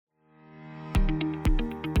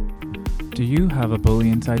Do you have a bully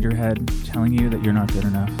inside your head telling you that you're not good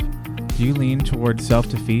enough? Do you lean towards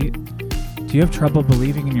self-defeat? Do you have trouble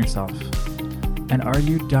believing in yourself? And are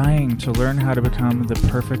you dying to learn how to become the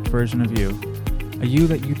perfect version of you? A you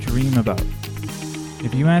that you dream about?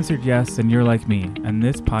 If you answered yes, then you're like me, and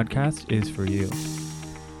this podcast is for you.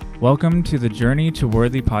 Welcome to the Journey to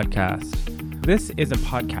Worthy podcast. This is a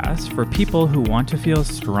podcast for people who want to feel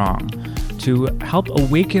strong, to help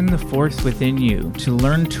awaken the force within you, to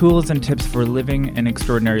learn tools and tips for living an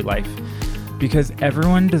extraordinary life. Because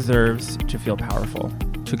everyone deserves to feel powerful,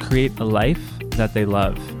 to create a life that they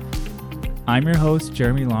love. I'm your host,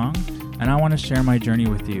 Jeremy Long, and I want to share my journey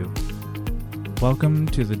with you. Welcome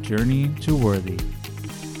to the Journey to Worthy.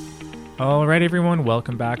 All right, everyone,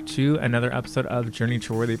 welcome back to another episode of Journey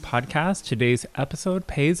to Worthy podcast. Today's episode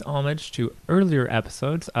pays homage to earlier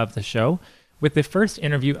episodes of the show with the first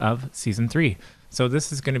interview of season 3. So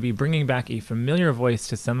this is going to be bringing back a familiar voice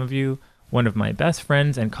to some of you, one of my best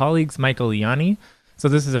friends and colleagues, Michael Liani. So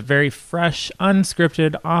this is a very fresh,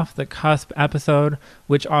 unscripted, off-the-cusp episode,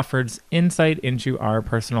 which offers insight into our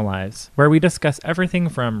personal lives, where we discuss everything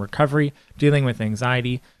from recovery, dealing with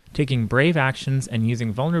anxiety, taking brave actions, and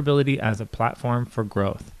using vulnerability as a platform for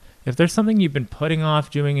growth. If there's something you've been putting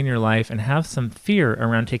off doing in your life and have some fear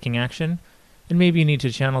around taking action, and maybe you need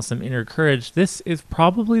to channel some inner courage, this is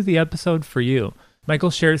probably the episode for you. Michael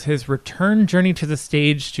shares his return journey to the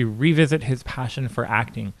stage to revisit his passion for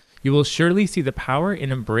acting. You will surely see the power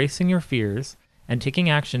in embracing your fears and taking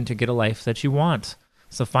action to get a life that you want.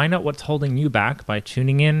 So find out what's holding you back by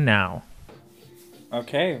tuning in now.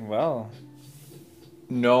 Okay, well.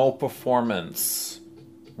 No performance.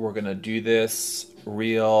 We're going to do this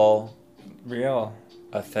real,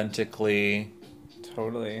 authentically,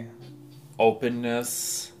 totally.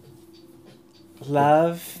 Openness.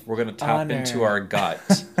 Love. We're going to tap into our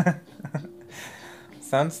gut.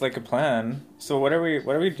 Sounds like a plan. So what are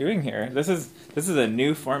we doing here? This is a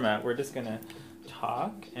new format. We're just going to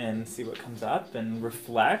talk and see what comes up and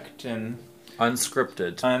reflect and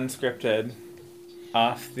unscripted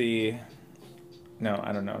off the No,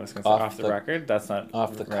 I don't know. I was going to say off the record. That's not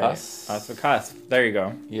off the right. cusp. Off the cusp. There you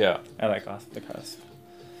go. Yeah. I like off the cusp.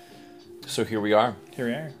 So here we are.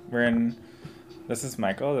 We're in. This is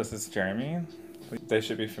Michael. This is Jeremy. They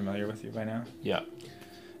should be familiar with you by now. Yeah.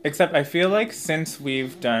 Except I feel like since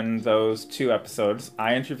we've done those 2 episodes,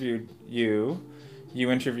 I interviewed you,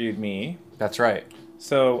 you interviewed me. That's right.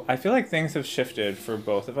 So I feel like things have shifted for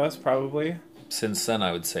both of us, probably. Since then,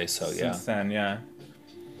 I would say so, yeah. Since then, yeah.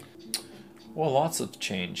 Well, lots have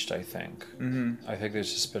changed, I think. Mm-hmm. I think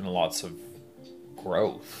there's just been lots of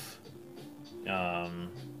growth.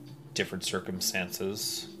 Different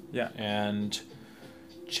circumstances. Yeah. And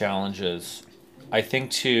challenges. I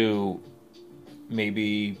think to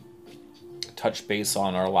maybe touch base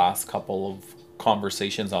on our last couple of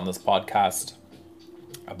conversations on this podcast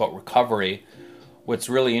about recovery, what's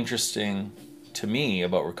really interesting to me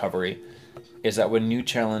about recovery is that when new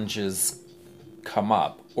challenges come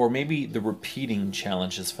up, or maybe the repeating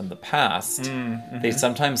challenges from the past, they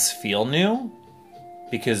sometimes feel new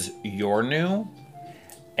because you're new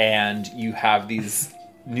and you have these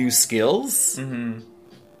new skills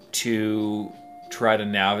to try to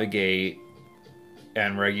navigate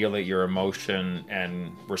and regulate your emotion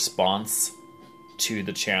and response to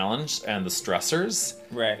the challenge and the stressors.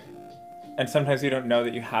 Right. And sometimes you don't know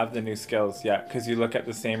that you have the new skills yet because you look at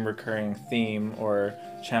the same recurring theme or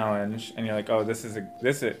challenge and you're like, oh, this is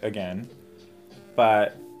again.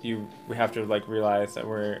 But we have to realize that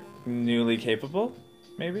we're newly capable,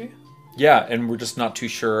 maybe? Yeah, and we're just not too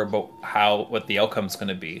sure about what the outcome's going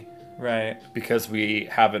to be. Right. Because we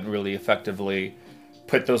haven't really effectively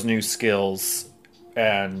put those new skills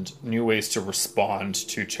and new ways to respond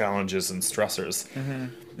to challenges and stressors.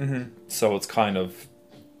 So it's kind of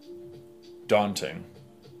daunting.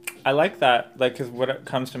 I like that, because what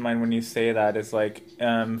comes to mind when you say that is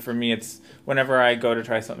for me, it's whenever I go to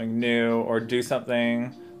try something new or do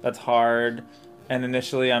something that's hard, and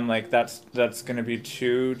initially I'm like, that's going to be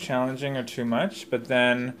too challenging or too much, but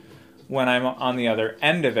then when I'm on the other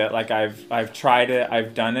end of it, I've tried it,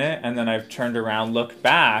 I've done it, and then I've turned around, looked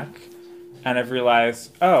back, and I've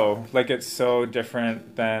realized, oh, it's so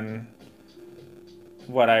different than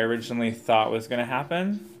what I originally thought was going to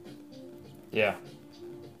happen. Yeah.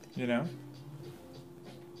 You know?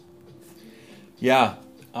 Yeah,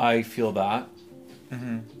 I feel that.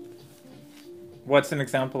 Mm-hmm. What's an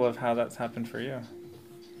example of how that's happened for you?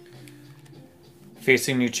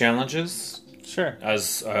 Facing new challenges. Sure.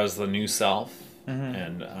 As the new self.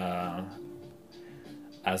 And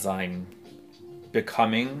as I'm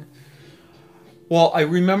becoming. Well, I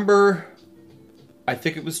remember I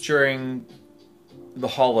think it was during the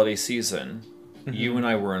holiday season. Mm-hmm. You and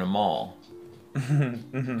I were in a mall.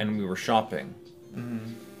 Mm-hmm. And we were shopping.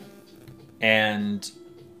 Mm-hmm. And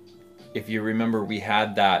if you remember, we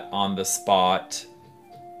had that on the spot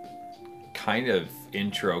kind of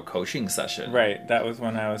intro coaching session. Right. That was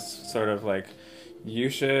when I was sort of like, you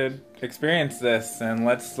should experience this and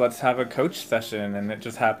let's have a coach session. And it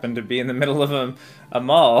just happened to be in the middle of a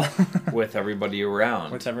mall. With everybody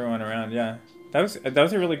around. With everyone around, yeah. That was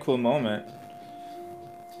a really cool moment.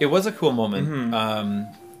 It was a cool moment.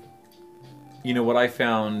 Mm-hmm. You know, what I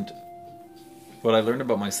learned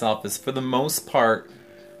about myself is, for the most part,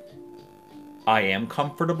 I am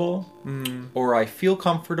comfortable, or I feel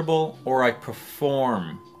comfortable, or I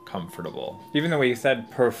perform comfortable. Even the way you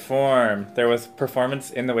said perform, there was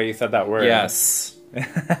performance in the way you said that word. Yes.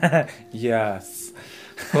 Yes.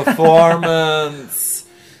 Performance.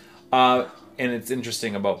 And it's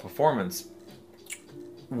interesting about performance.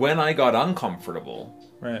 When I got uncomfortable,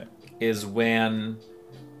 right, is when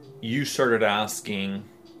you started asking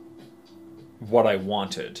what I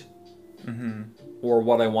wanted, or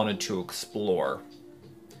what I wanted to explore.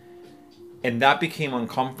 And that became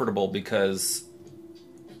uncomfortable because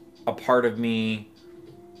a part of me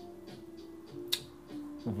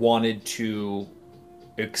wanted to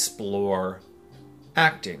explore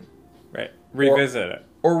acting. Right. Revisit it.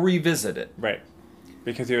 Or revisit it. Right.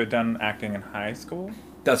 Because you had done acting in high school?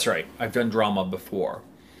 That's right. I've done drama before.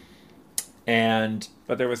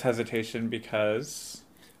 But there was hesitation because...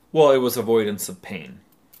 Well, it was avoidance of pain.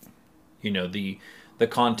 You know, the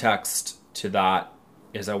context to that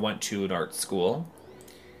is I went to an art school.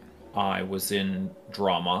 I was in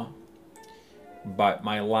drama. But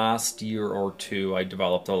my last year or two, I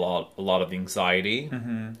developed a lot of anxiety.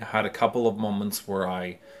 Mm-hmm. I had a couple of moments where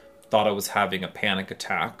I thought I was having a panic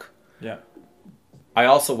attack. Yeah. I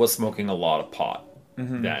also was smoking a lot of pot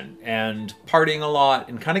then, and partying a lot,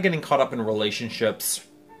 and kind of getting caught up in relationships.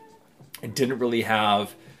 I didn't really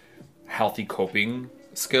have healthy coping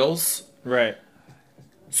skills. Right.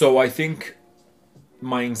 So I think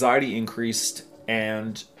my anxiety increased,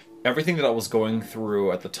 and everything that I was going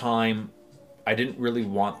through at the time, I didn't really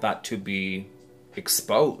want that to be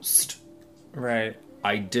exposed. Right.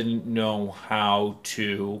 I didn't know how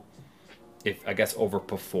to,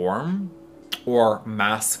 overperform or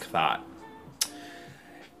mask that.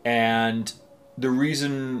 And the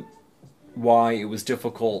reason why it was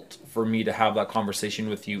difficult for me to have that conversation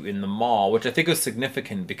with you in the mall, which I think is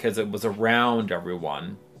significant because it was around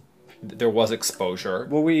everyone, there was exposure.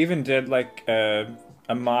 Well, we even did like a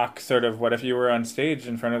mock sort of what if you were on stage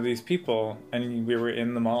in front of these people and we were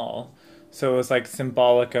in the mall. So it was like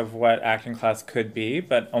symbolic of what acting class could be,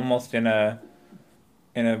 but almost in a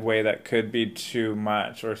way that could be too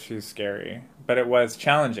much or too scary. But it was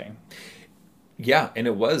challenging. Yeah, and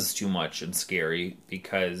it was too much and scary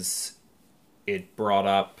because it brought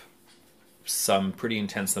up some pretty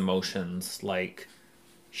intense emotions like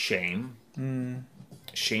shame.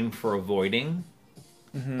 Shame for avoiding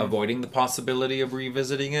the possibility of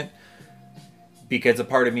revisiting it. Because a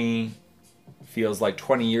part of me feels like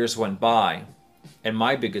 20 years went by, and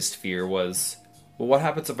my biggest fear was, well, what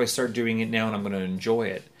happens if I start doing it now and I'm going to enjoy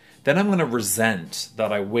it? Then I'm going to resent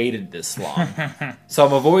that I waited this long. So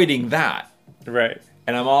I'm avoiding that. Right.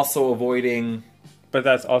 And I'm also avoiding... But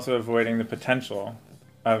that's also avoiding the potential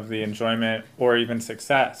of the enjoyment or even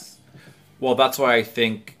success. Well, that's why I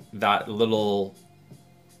think that little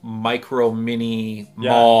micro mini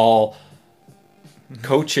mall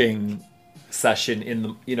coaching session in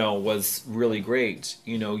the, was really great.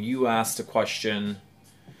 You asked a question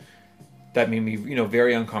that made me,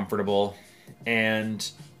 very uncomfortable. And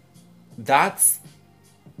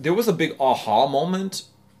there was a big aha moment,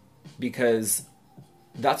 because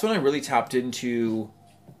that's when I really tapped into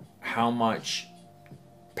how much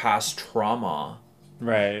past trauma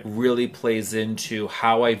really plays into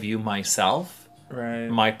how I view myself,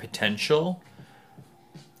 my potential,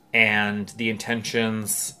 and the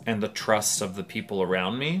intentions and the trust of the people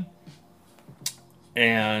around me.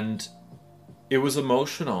 And it was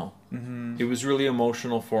emotional. Mm-hmm. It was really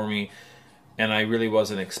emotional for me, and I really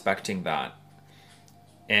wasn't expecting that.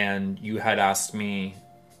 And you had asked me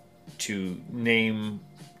to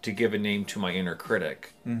give a name to my inner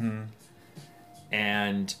critic. Mm-hmm.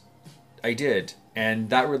 And I did. And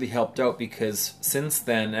that really helped out, because since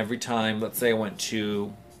then, every time, let's say I went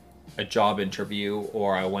to a job interview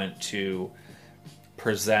or I went to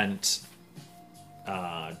present,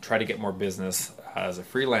 try to get more business as a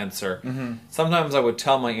freelancer, sometimes I would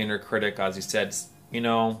tell my inner critic, as you said,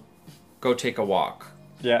 go take a walk.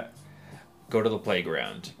 Yeah. Go to the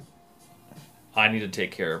playground. I need to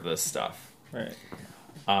take care of this stuff. Right.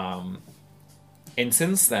 And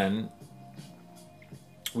since then,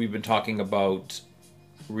 we've been talking about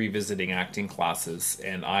revisiting acting classes,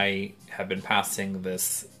 and I have been passing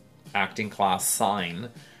this acting class sign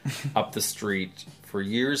up the street for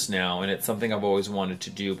years now, and it's something I've always wanted to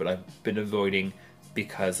do, but I've been avoiding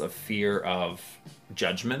because of fear of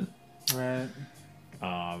judgment. Right.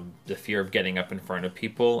 The fear of getting up in front of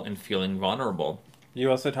people and feeling vulnerable. You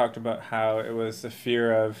also talked about how it was the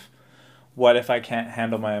fear of, what if I can't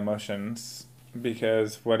handle my emotions?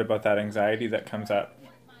 Because what about that anxiety that comes up?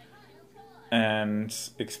 And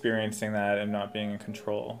experiencing that and not being in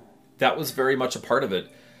control. That was very much a part of it.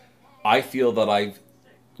 I feel that I've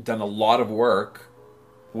done a lot of work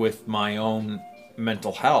with my own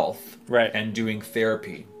mental health, right, and doing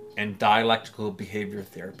therapy and dialectical behavior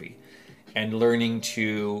therapy and learning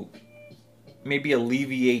to maybe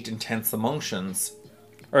alleviate intense emotions,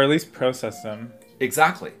 or at least process them.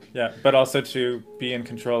 Exactly. Yeah, but also to be in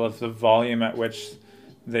control of the volume at which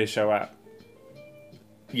they show up.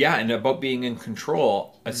 Yeah, and about being in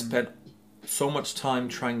control, I spent so much time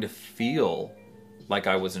trying to feel like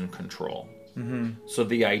I was in control. Mm-hmm. So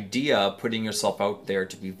the idea of putting yourself out there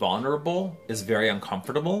to be vulnerable is very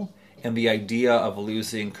uncomfortable, and the idea of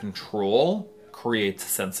losing control creates a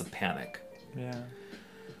sense of panic. Yeah.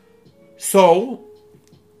 So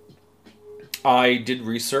I did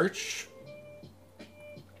research.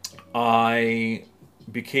 I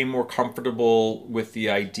became more comfortable with the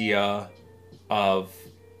idea of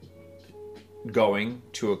going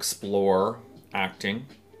to explore acting,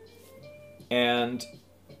 and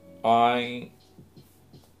I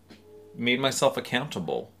made myself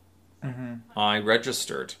accountable. Mm-hmm. I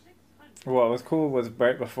registered. What was cool was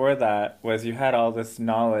right before that was you had all this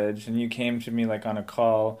knowledge, and you came to me like on a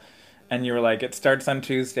call, and you were like, it starts on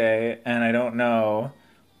Tuesday, and I don't know.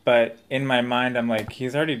 But in my mind, I'm like,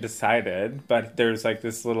 he's already decided, but there's like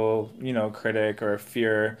this little, critic or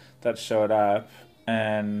fear that showed up,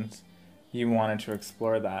 and you wanted to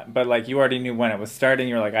explore that. But like, you already knew when it was starting.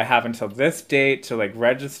 You were like, I have until this date to like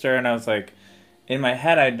register. And I was like, in my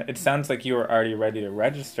head, it sounds like you were already ready to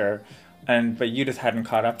register, but you just hadn't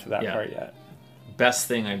caught up to that part yet. Best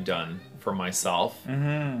thing I've done for myself.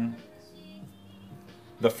 Mm-hmm.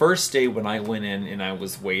 The first day when I went in and I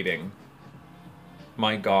was waiting,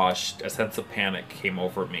 my gosh, a sense of panic came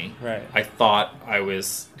over me. Right. I thought I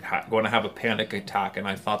was going to have a panic attack, and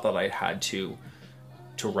I thought that I had to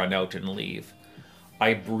run out and leave.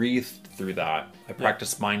 I breathed through that. I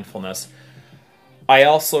practiced mindfulness. I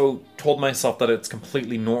also told myself that it's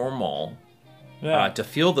completely normal to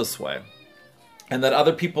feel this way, and that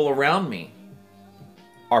other people around me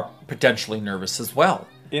are potentially nervous as well.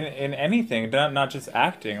 In anything, not just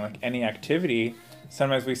acting, like any activity.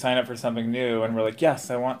 Sometimes we sign up for something new and we're like, yes,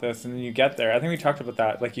 I want this. And then you get there. I think we talked about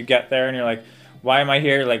that. Like, you get there and you're like, why am I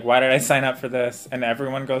here? Like, why did I sign up for this? And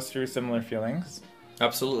everyone goes through similar feelings.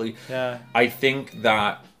 Absolutely. Yeah. I think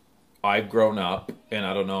that I've grown up, and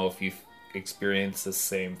I don't know if you've experienced the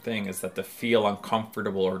same thing, is that to feel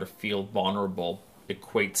uncomfortable or to feel vulnerable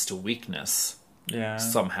equates to weakness. Yeah.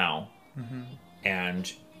 Somehow. Mm-hmm.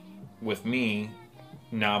 And with me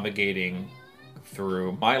navigating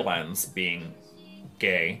through my lens being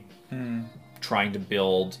gay, trying to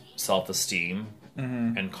build self-esteem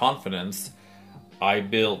and confidence, I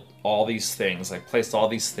built all these things. I placed all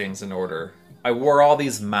these things in order. I wore all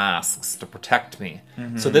these masks to protect me.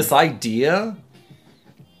 Mm-hmm. So this idea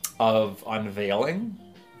of unveiling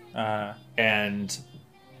and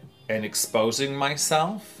exposing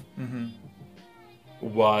myself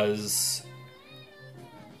was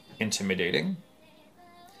intimidating.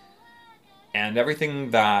 And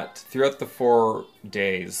everything that, throughout the 4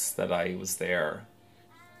 days that I was there,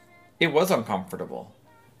 it was uncomfortable.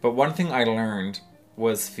 But one thing I learned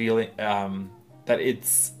was feeling that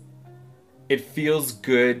it feels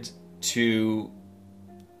good to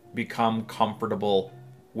become comfortable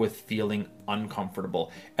with feeling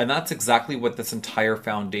uncomfortable. And that's exactly what this entire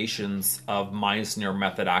foundations of Meisner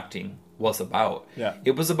method acting was about. Yeah.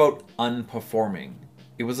 It was about unperforming.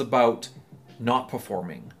 It was about not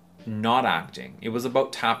performing. Not acting. It was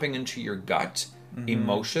about tapping into your gut,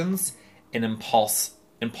 emotions, and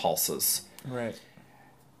impulses. Right.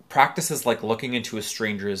 Practices like looking into a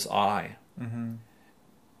stranger's eye,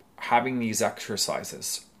 having these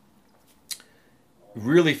exercises,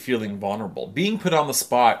 really feeling vulnerable, being put on the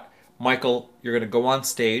spot. Michael, you're going to go on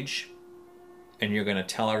stage, and you're going to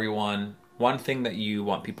tell everyone one thing that you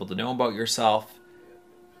want people to know about yourself,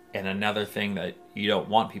 and another thing that you don't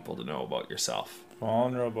want people to know about yourself.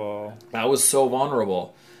 Vulnerable. I was so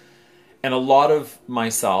vulnerable. And a lot of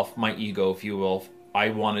myself, my ego, if you will, I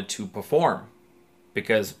wanted to perform.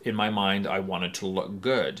 because in my mind I wanted to look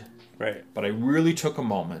good. Right. But I really took a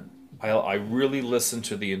moment. I really listened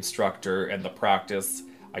to the instructor and the practice.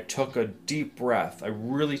 I took a deep breath. I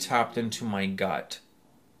really tapped into my gut.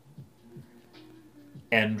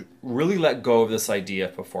 And really let go of this idea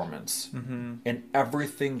of performance. Mm-hmm. And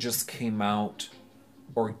everything just came out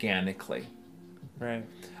organically. Right.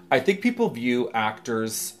 I think people view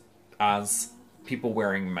actors as people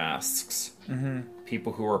wearing masks. Mm-hmm.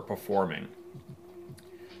 People who are performing.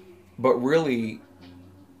 But really,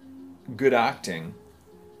 good acting,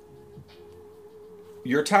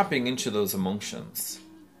 you're tapping into those emotions.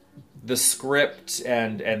 The script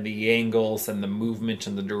and the angles and the movement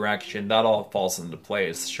and the direction, that all falls into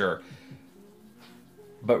place, sure.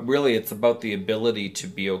 But really, it's about the ability to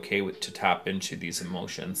be okay with, to tap into these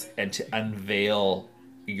emotions and to unveil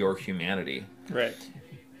your humanity. Right.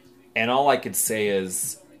 And all I could say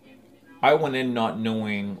is, I went in not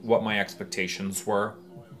knowing what my expectations were.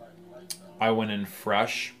 I went in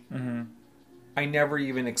fresh. Mm-hmm. I never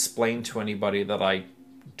even explained to anybody that I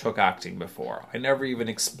took acting before. I never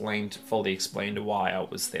even fully explained why I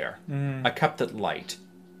was there. I kept it light.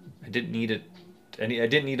 I didn't need it. I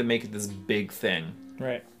didn't need to make it this big thing.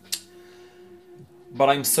 Right. But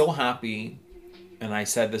I'm so happy, and I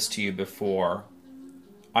said this to you before,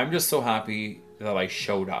 I'm just so happy that I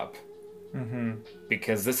showed up. Mm-hmm.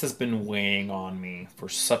 Because this has been weighing on me for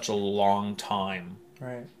such a long time.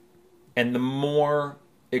 Right. And the more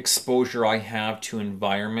exposure I have to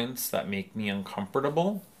environments that make me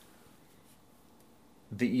uncomfortable,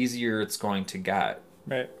 the easier it's going to get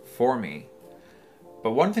for me.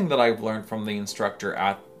 But one thing that I've learned from the instructor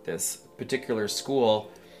at this particular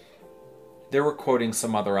school, they were quoting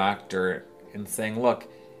some other actor and saying, look,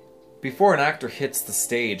 before an actor hits the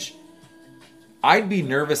stage, I'd be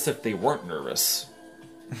nervous if they weren't nervous.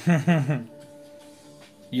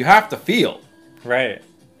 You have to feel. Right.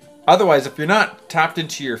 Otherwise, if you're not tapped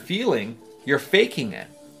into your feeling, you're faking it.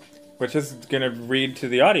 Which is going to read to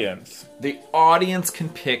the audience. The audience can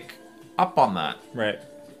pick up on that. Right.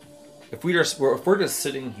 If we're just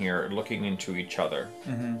sitting here looking into each other,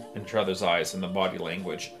 into each other's eyes and the body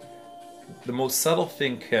language, the most subtle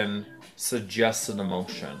thing can suggest an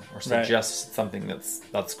emotion or suggest something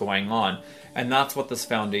that's going on. And that's what this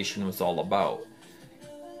foundation was all about.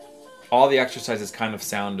 All the exercises kind of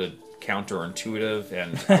sounded counterintuitive,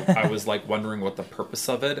 and I was like wondering what the purpose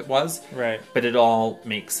of it was. Right. But it all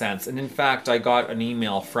makes sense. And in fact, I got an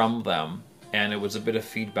email from them, and it was a bit of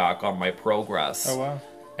feedback on my progress. Oh, wow.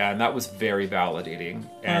 And that was very validating.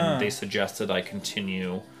 And they suggested I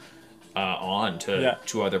continue on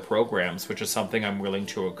to other programs, which is something I'm willing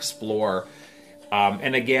to explore.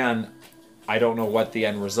 And again, I don't know what the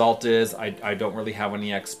end result is. I don't really have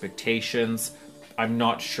any expectations. I'm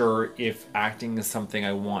not sure if acting is something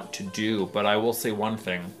I want to do, but I will say one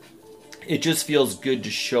thing. It just feels good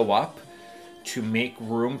to show up, to make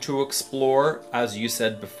room to explore, as you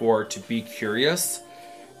said before, to be curious.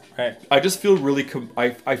 Right. I just feel really,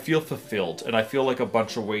 I feel fulfilled, and I feel like a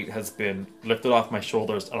bunch of weight has been lifted off my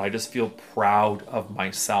shoulders, and I just feel proud of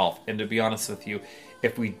myself. And to be honest with you,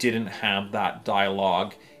 if we didn't have that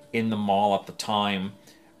dialogue in the mall at the time,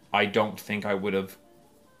 I don't think I would have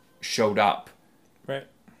showed up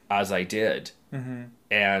as I did. Mm-hmm.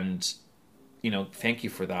 And, thank you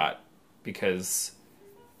for that, because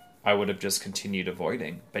I would have just continued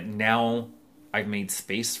avoiding. But now I've made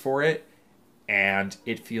space for it, and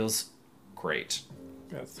it feels great.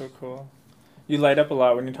 That's so cool. You light up a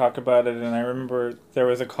lot when you talk about it, and I remember there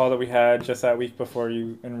was a call that we had just that week before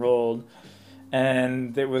you enrolled,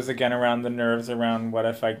 and it was again around the nerves, around what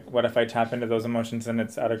if I tap into those emotions and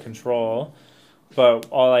it's out of control. But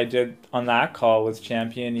all I did on that call was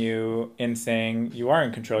champion you in saying you are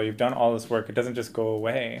in control. You've done all this work. It doesn't just go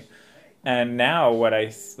away. And now what I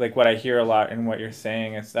hear a lot in what you're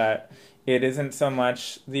saying is that it isn't so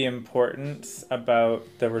much the importance about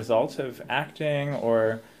the result of acting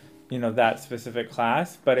or, that specific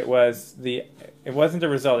class, but it wasn't the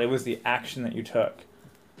result. It was the action that you took.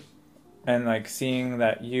 And seeing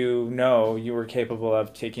that you were capable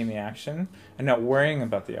of taking the action and not worrying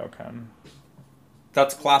about the outcome.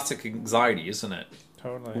 That's classic anxiety, isn't it?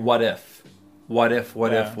 Totally. What if? What if?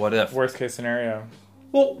 What if? What if? Worst case scenario.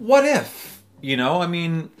 Well, what if?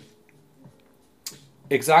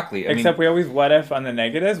 Exactly. Except we always what if on the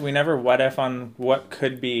negatives. We never what if on what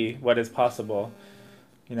could be, what is possible.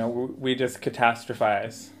 We just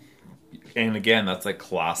catastrophize. And again, that's like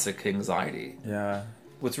classic anxiety. Yeah.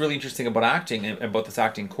 What's really interesting about acting and about this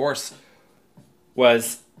acting course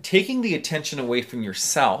was taking the attention away from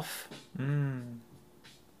yourself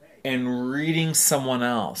and reading someone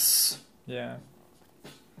else. Yeah.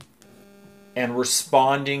 and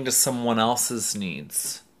responding to someone else's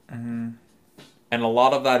needs. And a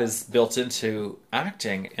lot of that is built into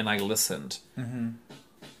acting, and I listened. And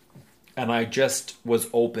I just was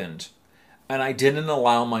opened. And I didn't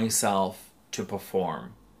allow myself to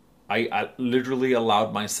perform. I literally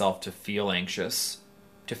allowed myself to feel anxious,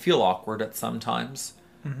 to feel awkward at some times.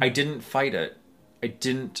 I didn't fight it. I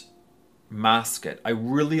didn't mask it. I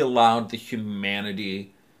really allowed the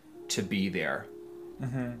humanity to be there.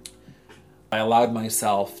 I allowed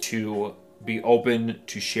myself to be open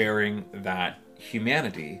to sharing that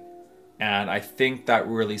humanity. And I think that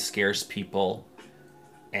really scares people.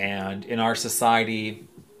 And in our society,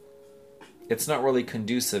 it's not really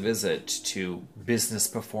conducive, is it, to business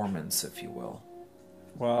performance, if you will?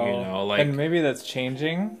 Well, You know, like- and maybe that's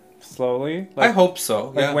changing slowly. I hope so.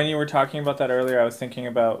 Like Yeah. when you were talking about that earlier, I was thinking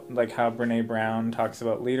about like how Brene Brown talks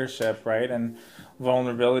about leadership, right? And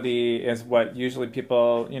vulnerability is what usually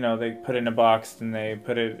people, you know, they put in a box and they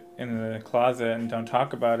put it in the closet and don't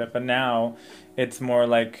talk about it. But now it's more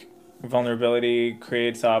like vulnerability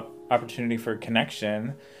creates opportunity for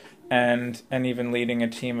connection, and even leading a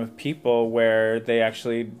team of people where they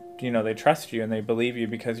actually, you know, they trust you and they believe you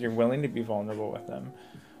because you're willing to be vulnerable with them.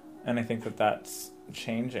 And I think that that's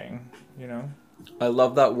changing, you know? I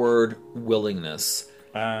love that word, willingness.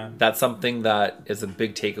 Uh, That's something that is a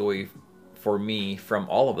big takeaway for me from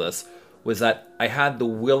all of this, was that I had the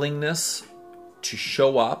willingness to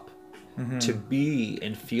show up, to be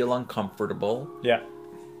and feel uncomfortable. yeah.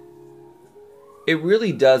 It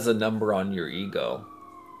really does a number on your ego.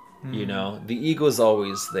 You know, the ego's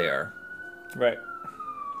always there. Right.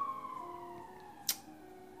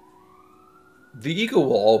 The ego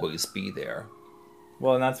will always be there.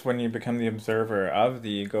 Well, and that's when you become the observer of the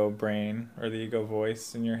ego brain or the ego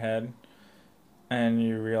voice in your head. And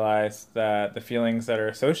you realize that the feelings that are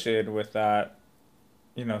associated with that,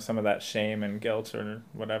 you know, some of that shame and guilt or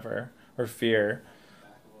whatever, or fear,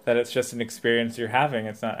 that it's just an experience you're having.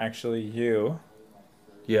 It's not actually you.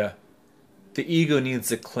 Yeah. The ego needs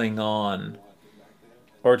to cling on.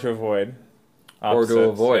 Or to avoid. Or to Opposites,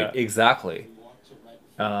 avoid. yeah. Exactly.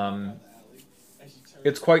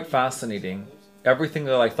 It's quite fascinating. Everything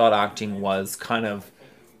that I thought acting was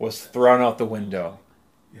was thrown out the window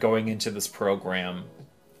going into this program.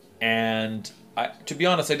 And to be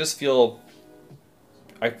honest, I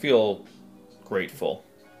feel grateful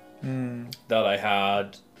that I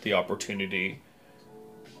had the opportunity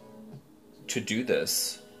to do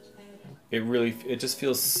this. It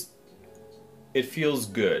feels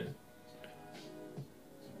good.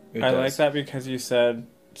 It I does. like that because you said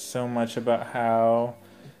so much about how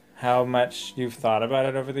much you've thought about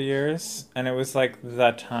it over the years, and it was like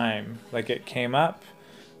the time, like it came up,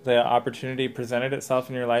 the opportunity presented itself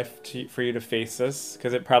in your life for you to face this,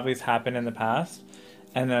 because it probably has happened in the past,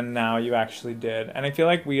 and then now you actually did. And I feel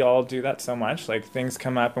like we all do that so much, like things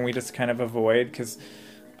come up and we just kind of avoid, because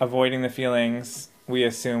avoiding the feelings we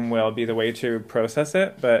assume will be the way to process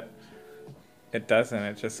it, but it doesn't.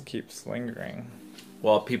 It just keeps lingering.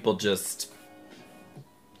 Well, people just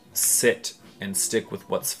sit and stick with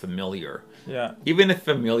what's familiar. Yeah. Even if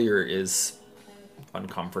familiar is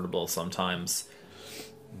uncomfortable sometimes.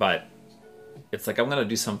 But it's like, I'm going to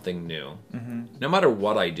do something new. No matter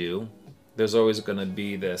what I do, there's always going to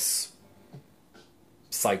be this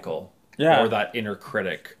cycle. Yeah. Or that inner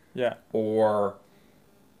critic. Yeah. Or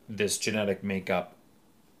this genetic makeup.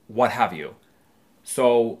 What have you.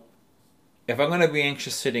 So, if I'm going to be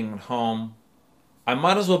anxious sitting at home, I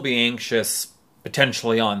might as well be anxious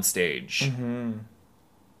potentially on stage.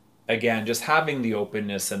 Again, just having the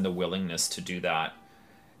openness and the willingness to do that.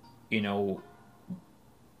 You know,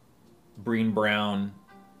 Brene Brown.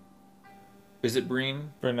 Is it Brene?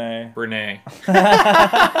 Brene.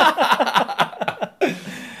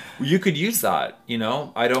 You could use that, you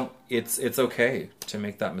know? It's okay to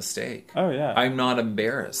make that mistake. Oh, yeah. I'm not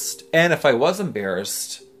embarrassed. And if I was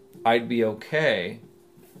embarrassed, I'd be okay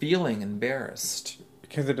feeling embarrassed.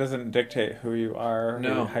 Because it doesn't dictate who you are,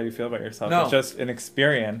 No. or how you feel about yourself. No. It's just an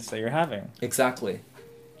experience that you're having. Exactly.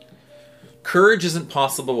 Courage isn't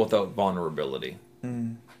possible without vulnerability.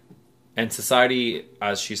 And society,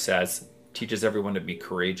 as she says, teaches everyone to be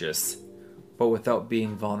courageous, but without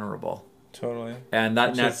being vulnerable. Totally. And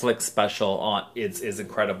that Which Netflix special is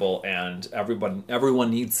incredible, and everyone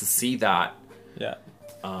needs to see that. Yeah.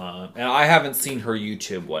 And I haven't seen her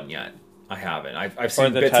YouTube one yet. I haven't. I've seen Or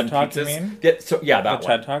the bits TED and Talk, you pieces. mean? That The one.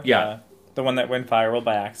 TED Talk? Yeah. The one that went viral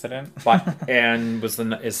by accident? But and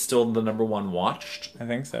is still the number one watched. I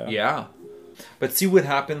think so. Yeah. But see what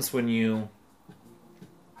happens when you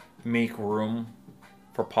make room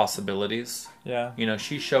for possibilities. Yeah. You know,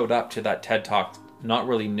 she showed up to that TED Talk not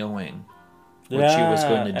really knowing what she was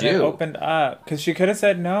going to and do. it opened up because she could have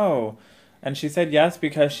said no, and she said yes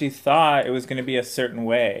because she thought it was going to be a certain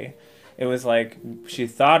way. It was like she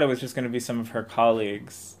thought it was just going to be some of her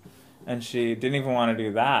colleagues, and she didn't even want to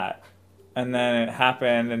do that. And then it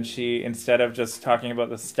happened, and she, instead of just talking about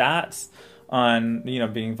the stats on, you know,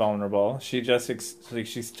 being vulnerable, she just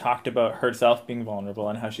she's talked about herself being vulnerable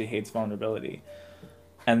and how she hates vulnerability,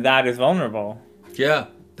 and that is vulnerable. Yeah,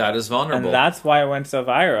 that is vulnerable. And that's why it went so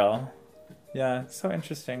viral. Yeah, it's so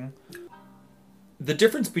interesting. The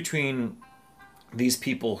difference between these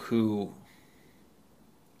people who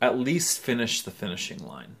at least finish the finishing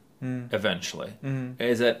line eventually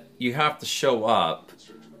is that you have to show up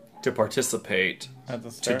to participate,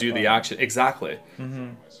 to do the action. Exactly. Mm-hmm.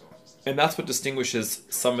 And that's what distinguishes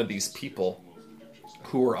some of these people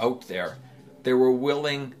who are out there. They were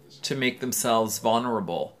willing to make themselves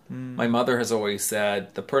vulnerable. My mother has always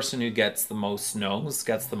said, the person who gets the most no's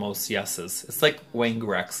gets the most yeses. It's like Wayne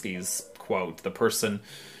Gretzky's quote, the person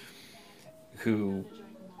who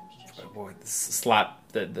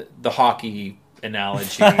slapped the hockey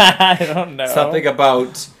analogy. I don't know. Something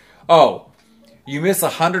about, oh, you miss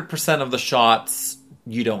 100% of the shots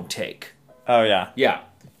you don't take. Oh, yeah. Yeah.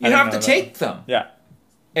 You have to take them. Yeah.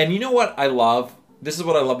 And you know what I love? This is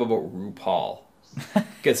what I love about RuPaul.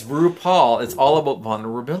 Because RuPaul, it's all about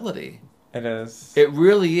vulnerability. It is. It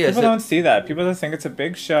really is. People don't see that. People just think it's a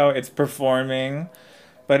big show. It's performing.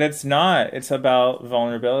 But it's not. It's about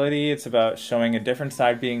vulnerability. It's about showing a different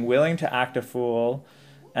side, being willing to act a fool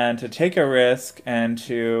and to take a risk and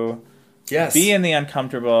to be in the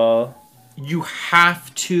uncomfortable. You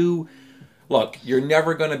have to... Look, you're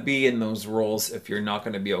never going to be in those roles if you're not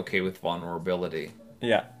going to be okay with vulnerability.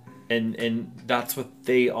 Yeah. And that's what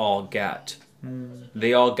they all get.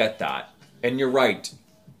 They all get that. And you're right.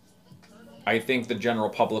 I think the general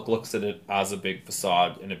public looks at it as a big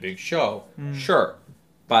facade and a big show. Sure.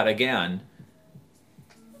 But again,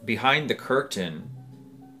 behind the curtain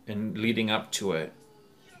and leading up to it,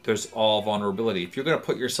 there's all vulnerability. If you're going to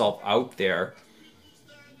put yourself out there,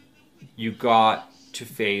 you got to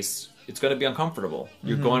face... It's going to be uncomfortable.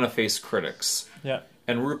 You're going to face critics. Yeah.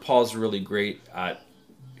 And RuPaul's really great at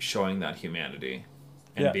showing that humanity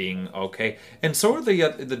and being okay. And so are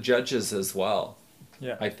the judges as well.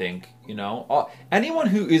 Yeah. I think, you know, anyone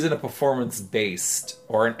who isn't a performance-based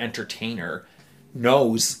or an entertainer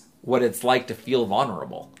knows what it's like to feel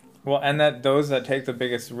vulnerable. Well, and that those that take the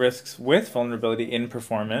biggest risks with vulnerability in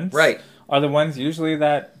performance are the ones usually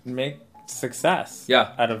that make success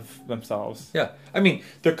out of themselves. Yeah. I mean,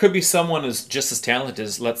 there could be someone who's just as talented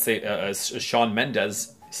as, let's say, as Shawn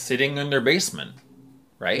Mendes sitting in their basement,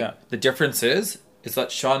 right? Yeah. The difference is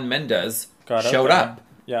that Shawn Mendes showed up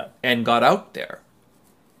and got out there.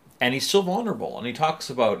 And he's still vulnerable, and he talks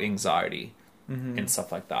about anxiety and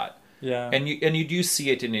stuff like that. Yeah. And you do see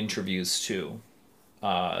it in interviews too,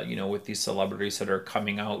 you know, with these celebrities that are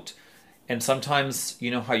coming out. And sometimes,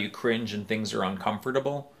 you know how you cringe and things are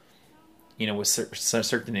uncomfortable? You know, with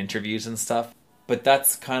certain interviews and stuff. But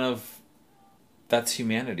that's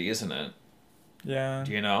humanity, isn't it? Yeah.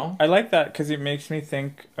 Do you know? I like that because it makes me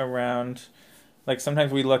think around, like,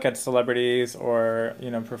 sometimes we look at celebrities or, you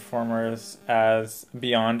know, performers as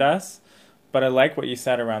beyond us. But I like what you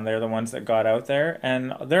said around they're the ones that got out there.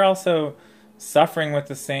 And they're also suffering with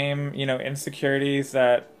the same, you know, insecurities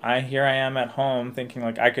that I am at home thinking,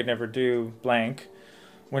 like, I could never do blank.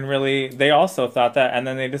 When really, they also thought that, and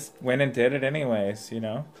then they just went and did it anyways, you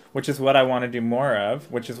know? Which is what I want to do more of,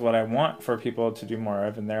 which is what I want for people to do more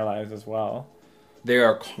of in their lives as well. They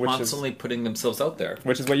are constantly putting themselves out there.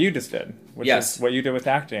 Which is what you just did. Which is what you did with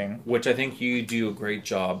acting. Which I think you do a great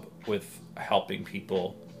job with helping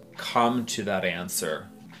people come to that answer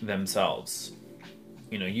themselves.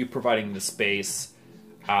 You know, you providing the space,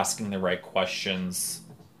 asking the right questions,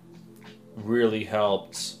 really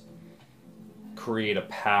helped create a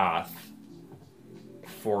path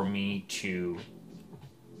for me to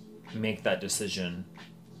make that decision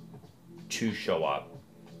to show up.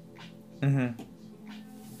 Mm-hmm.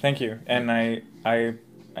 Thank you. And I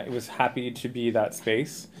was happy to be that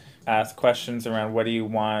space. Ask questions around what do you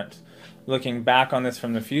want, looking back on this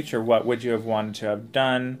from the future, what would you have wanted to have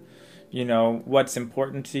done? You know, what's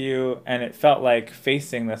important to you? And it felt like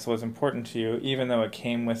facing this was important to you, even though it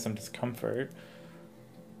came with some discomfort.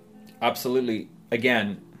 Absolutely.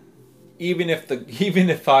 Again, even if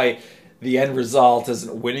the end result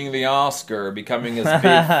isn't winning the Oscar, becoming this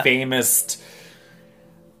big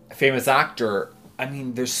famous actor, I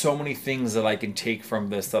mean, there's so many things that I can take from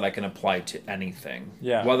this that I can apply to anything.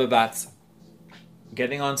 Yeah. Whether that's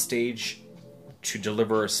getting on stage to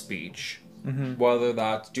deliver a speech, whether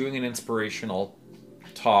that's doing an inspirational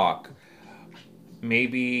talk,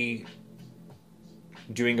 maybe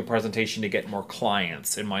doing a presentation to get more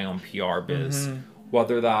clients in my own PR biz. Mm-hmm.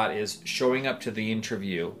 Whether that is showing up to the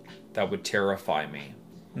interview that would terrify me.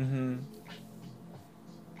 Mm-hmm.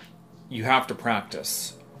 You have to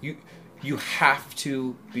practice. You have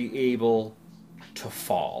to be able to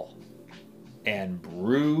fall and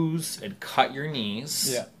bruise and cut your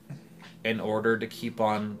knees in order to keep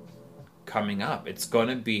on coming up. It's going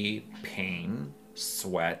to be pain,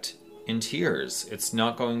 sweat, and tears. It's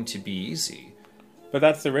not going to be easy. But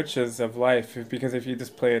that's the riches of life, because if you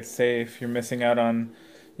just play it safe, you're missing out on,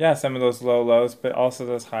 some of those low lows, but also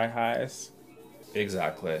those high highs.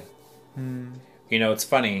 Exactly. You know, it's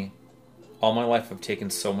funny. All my life I've taken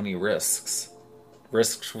so many risks.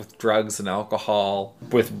 Risks with drugs and alcohol,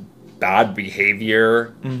 with bad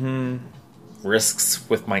behavior, risks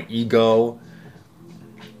with my ego.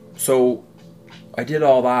 So I did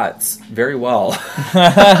all that very well.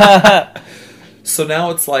 So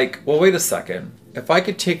now it's like, well, wait a second. If I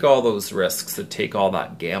could take all those risks and take all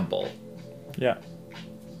that gamble,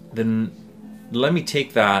 then let me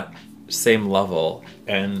take that same level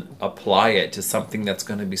and apply it to something that's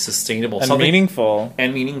going to be sustainable. And meaningful.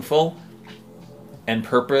 And meaningful. And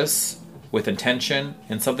purpose with intention.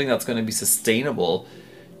 And something that's going to be sustainable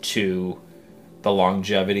to the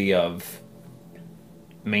longevity of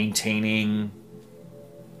maintaining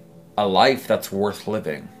a life that's worth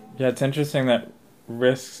living. Yeah, it's interesting that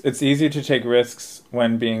it's easy to take risks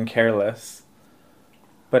when being careless,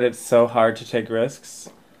 but it's so hard to take risks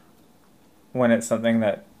when it's something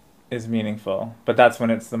that is meaningful. But that's when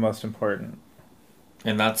it's the most important.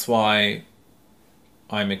 And that's why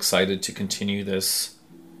I'm excited to continue this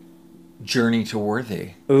journey to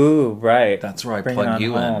Worthy. Ooh, right. That's where I Bring plug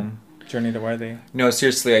you home. Journey to Worthy. No,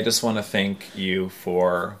 seriously, I just want to thank you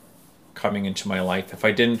for coming into my life. If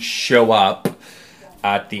I didn't show up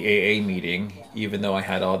at the AA meeting, even though I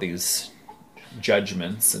had all these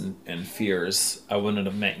judgments and fears, I wouldn't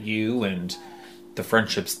have met you, and the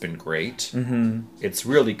friendship's been great. It's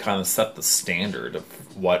really kind of set the standard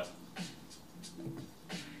of what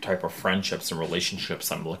type of friendships and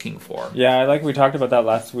relationships I'm looking for. Yeah, like we talked about that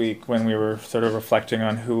last week when we were sort of reflecting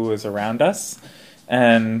on who was around us.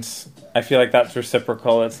 And I feel like that's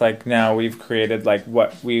reciprocal. It's like now we've created like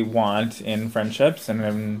what we want in friendships and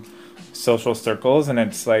in social circles, and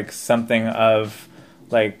it's like something of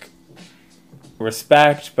like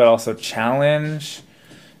respect but also challenge,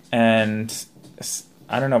 and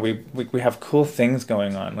I don't know, we have cool things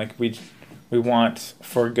going on. Like we want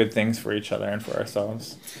for good things for each other and for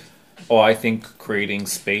ourselves. Oh, I think creating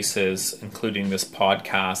spaces, including this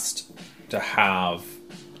podcast, to have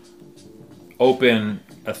open,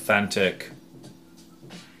 authentic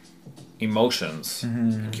emotions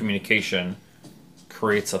and communication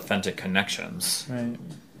creates authentic connections. Right.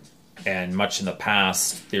 And much in the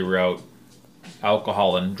past, throughout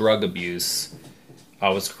alcohol and drug abuse, I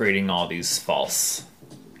was creating all these false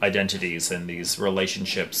identities and these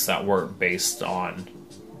relationships that weren't based on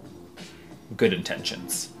good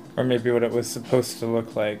intentions. Or maybe what it was supposed to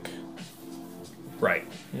look like. Right.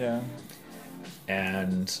 Yeah.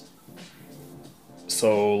 And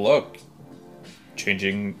so, look,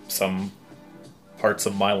 changing some parts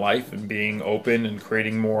of my life and being open and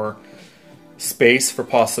creating more space for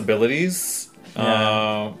possibilities.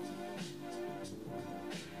 Yeah.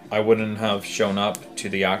 I wouldn't have shown up to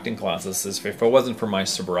the acting classes if it wasn't for my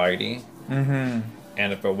sobriety, and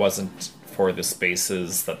if it wasn't for the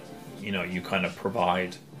spaces that you kind of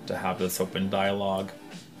provide to have this open dialogue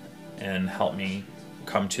and help me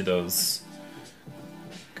come to those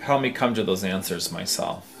answers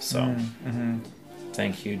myself. So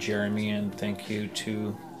thank you, Jeremy, and thank you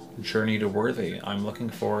to Journey to Worthy. I'm looking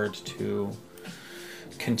forward to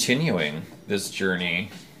continuing this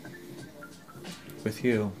journey with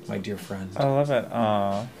you, my dear friend. I love it.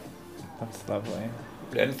 Aw, that's lovely.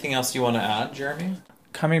 Anything else you want to add, Jeremy?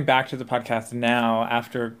 Coming back to the podcast now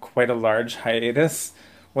after quite a large hiatus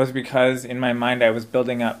was because in my mind I was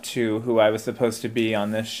building up to who I was supposed to be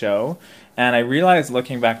on this show. And I realized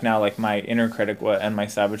looking back now, like my inner critic and my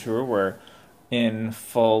saboteur were in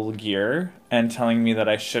full gear and telling me that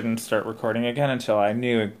I shouldn't start recording again until I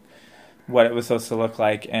knew what it was supposed to look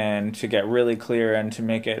like and to get really clear and to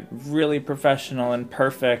make it really professional and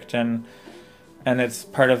perfect. And it's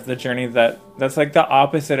part of the journey that's like the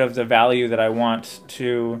opposite of the value that I want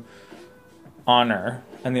to honor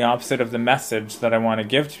and the opposite of the message that I want to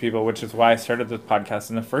give to people, which is why I started this podcast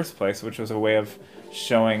in the first place, which was a way of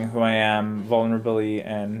showing who I am vulnerably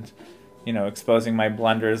and, exposing my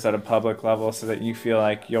blunders at a public level so that you feel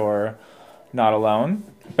like you're not alone.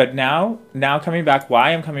 But now coming back,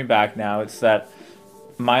 why I'm coming back now, it's that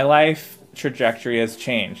my life trajectory has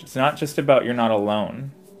changed. It's not just about you're not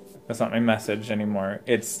alone. That's not my message anymore.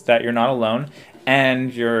 It's that you're not alone,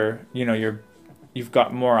 and you've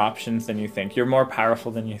got more options than you think. You're more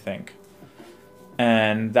powerful than you think.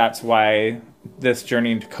 And that's why this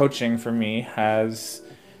journey into coaching for me has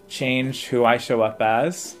changed who I show up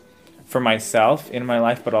as for myself in my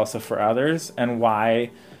life, but also for others, and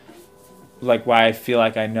why I feel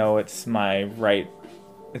like I know it's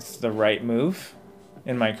the right move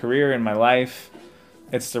in my career, in my life.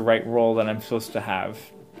 It's the right role that I'm supposed to have,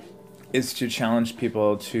 is to challenge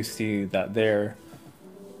people to see that they're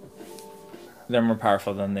more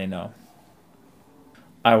powerful than they know.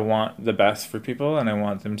 I want the best for people, and I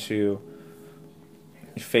want them to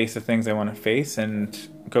face the things they want to face and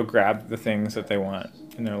go grab the things that they want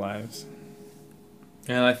in their lives.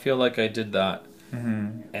 And I feel like I did that.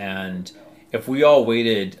 Mm-hmm. And if we all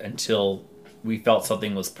waited until we felt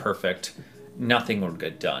something was perfect, nothing would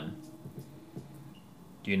get done.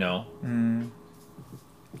 You know?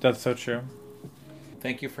 That's so true.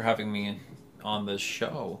 Thank you for having me on this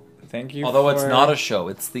show. Thank you. Although it's not a show,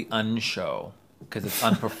 it's the unshow, because it's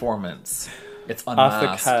unperformance. It's unmasked.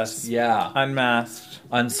 Off the cusp. Yeah. Unmasked.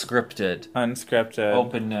 Unscripted.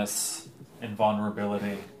 Openness and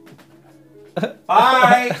vulnerability.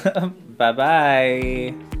 Bye.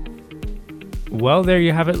 Bye-bye. Well, there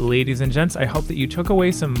you have it, ladies and gents. I hope that you took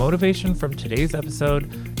away some motivation from today's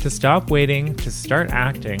episode to stop waiting, to start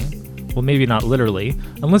acting. Well, maybe not literally,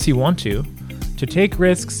 unless you want to take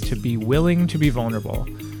risks, to be willing to be vulnerable.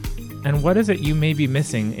 And what is it you may be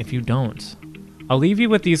missing if you don't? I'll leave you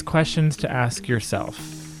with these questions to ask yourself.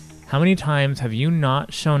 How many times have you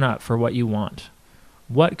not shown up for what you want?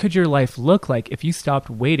 What could your life look like if you stopped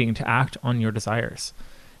waiting to act on your desires?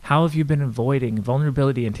 How have you been avoiding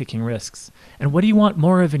vulnerability and taking risks? And what do you want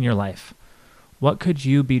more of in your life? What could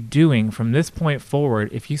you be doing from this point forward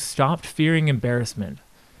if you stopped fearing embarrassment?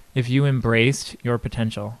 If you embraced your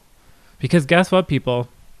potential? Because guess what, people?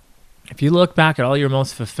 If you look back at all your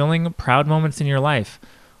most fulfilling, proud moments in your life,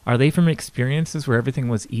 are they from experiences where everything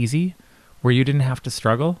was easy? Where you didn't have to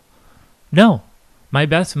struggle? No. My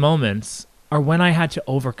best moments are when I had to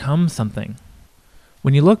overcome something.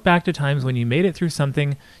 When you look back to times when you made it through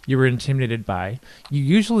something you were intimidated by, you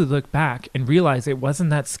usually look back and realize it wasn't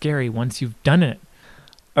that scary once you've done it.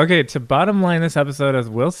 Okay, to bottom line this episode, as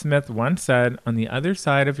Will Smith once said, on the other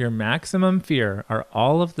side of your maximum fear are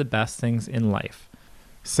all of the best things in life.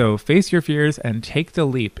 So face your fears and take the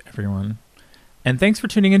leap, everyone. And thanks for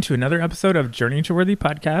tuning in to another episode of Journey to Worthy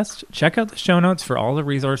podcast. Check out the show notes for all the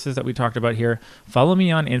resources that we talked about here. Follow me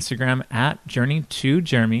on Instagram at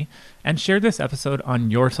Journey2Jeremy and share this episode on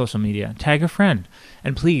your social media. Tag a friend.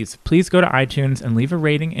 And please go to iTunes and leave a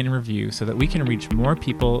rating and review so that we can reach more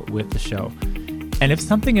people with the show. And if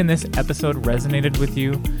something in this episode resonated with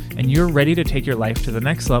you and you're ready to take your life to the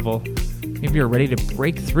next level, maybe you're ready to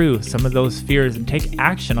break through some of those fears and take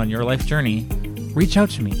action on your life journey, reach out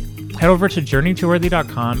to me. Head over to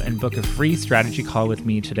journey2worthy.com and book a free strategy call with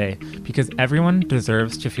me today, because everyone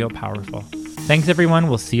deserves to feel powerful. Thanks, everyone.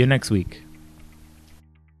 We'll see you next week.